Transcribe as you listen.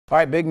All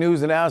right, big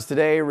news announced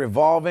today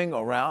revolving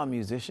around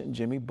musician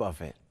Jimmy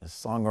Buffett. The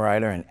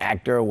songwriter and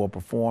actor will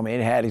perform in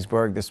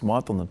Hattiesburg this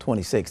month on the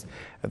 26th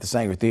at the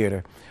Sanger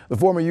Theater. The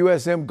former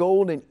USM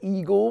Golden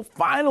Eagle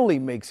finally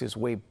makes his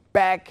way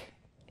back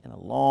in a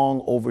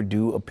long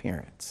overdue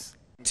appearance.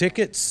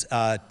 Tickets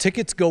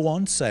go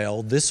on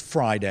sale this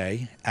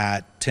Friday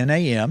at 10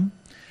 a.m.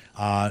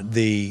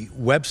 The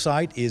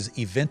website is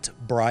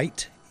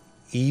Eventbrite,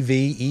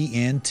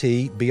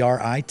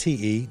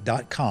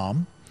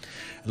 eventbrite.com.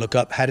 Look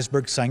up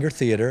Hattiesburg Sanger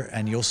Theater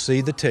and you'll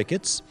see the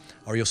tickets,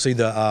 or you'll see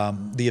the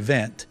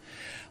event.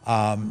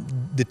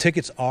 The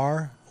tickets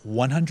are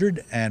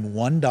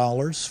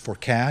 $101 for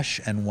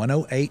cash and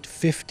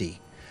 $108.50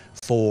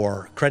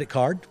 for credit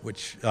card,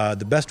 which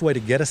the best way to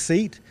get a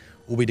seat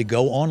will be to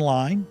go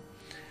online,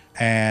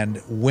 and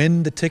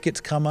when the tickets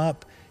come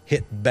up,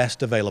 hit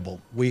best available.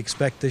 We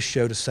expect this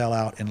show to sell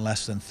out in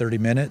less than 30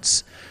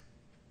 minutes.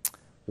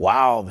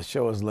 Wow, the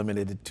show is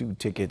limited to 2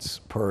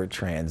 tickets per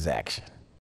transaction.